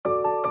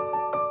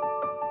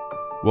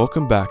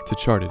Welcome back to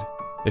Charted,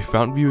 a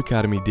Fountain View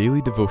Academy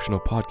daily devotional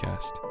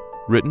podcast,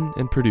 written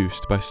and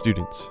produced by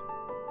students.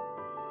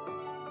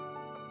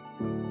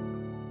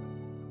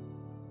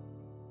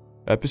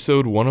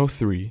 Episode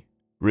 103,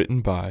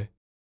 written by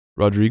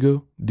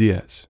Rodrigo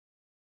Diaz.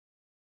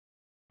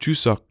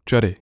 Chuseok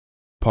Charye,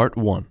 Part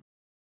 1.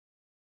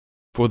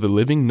 For the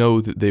living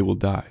know that they will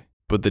die,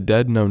 but the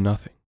dead know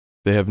nothing.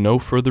 They have no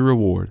further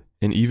reward,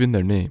 and even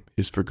their name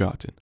is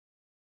forgotten.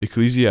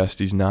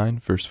 Ecclesiastes 9,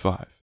 verse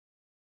 5.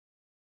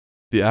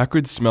 The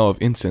acrid smell of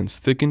incense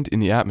thickened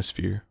in the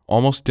atmosphere,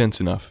 almost dense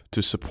enough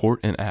to support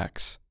an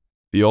axe.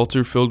 The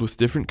altar, filled with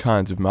different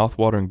kinds of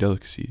mouth-watering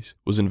delicacies,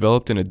 was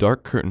enveloped in a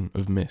dark curtain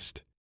of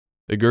mist.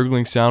 A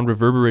gurgling sound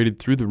reverberated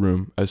through the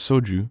room as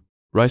soju,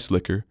 rice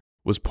liquor,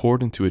 was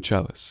poured into a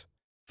chalice.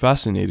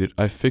 Fascinated,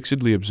 I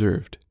fixedly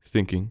observed,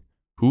 thinking,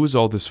 who was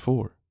all this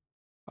for?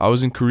 I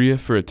was in Korea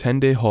for a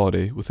 10-day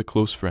holiday with a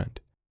close friend.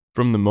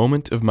 From the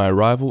moment of my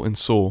arrival in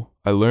Seoul,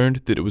 I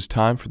learned that it was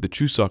time for the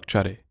Chuseok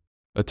Charye,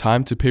 a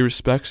time to pay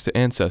respects to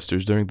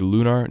ancestors during the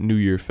Lunar New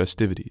Year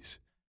festivities.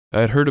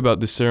 I had heard about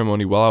this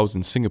ceremony while I was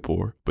in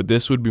Singapore, but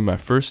this would be my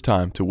first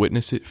time to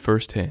witness it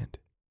firsthand.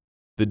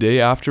 The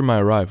day after my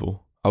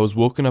arrival, I was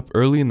woken up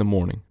early in the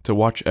morning to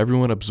watch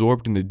everyone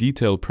absorbed in the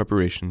detailed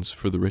preparations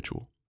for the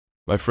ritual.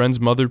 My friend's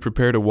mother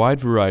prepared a wide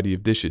variety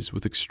of dishes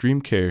with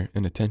extreme care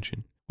and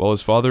attention, while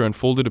his father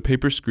unfolded a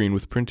paper screen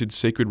with printed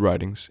sacred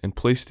writings and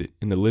placed it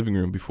in the living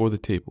room before the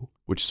table,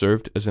 which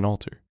served as an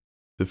altar.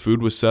 The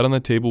food was set on the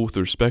table with the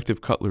respective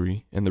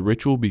cutlery, and the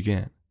ritual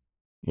began.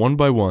 One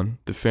by one,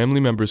 the family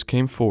members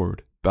came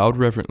forward, bowed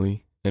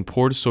reverently, and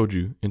poured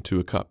soju into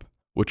a cup,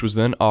 which was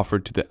then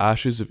offered to the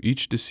ashes of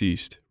each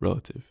deceased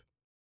relative.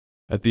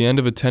 At the end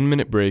of a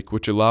 10-minute break,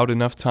 which allowed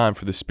enough time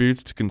for the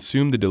spirits to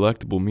consume the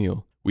delectable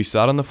meal, we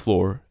sat on the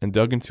floor and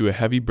dug into a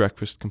heavy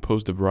breakfast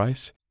composed of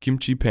rice,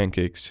 kimchi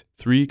pancakes,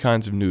 3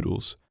 kinds of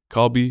noodles,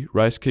 kalbi,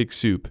 rice cake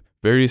soup,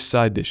 various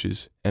side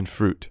dishes, and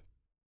fruit.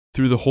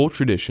 Through the whole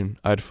tradition,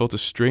 I had felt a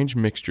strange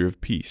mixture of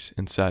peace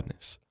and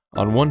sadness.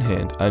 On one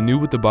hand, I knew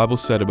what the Bible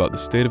said about the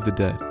state of the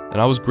dead,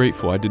 and I was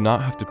grateful I did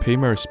not have to pay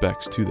my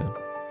respects to them.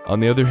 On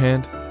the other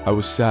hand, I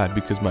was sad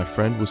because my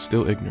friend was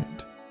still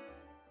ignorant.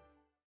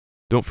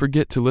 Don't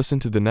forget to listen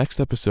to the next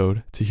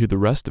episode to hear the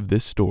rest of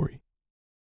this story.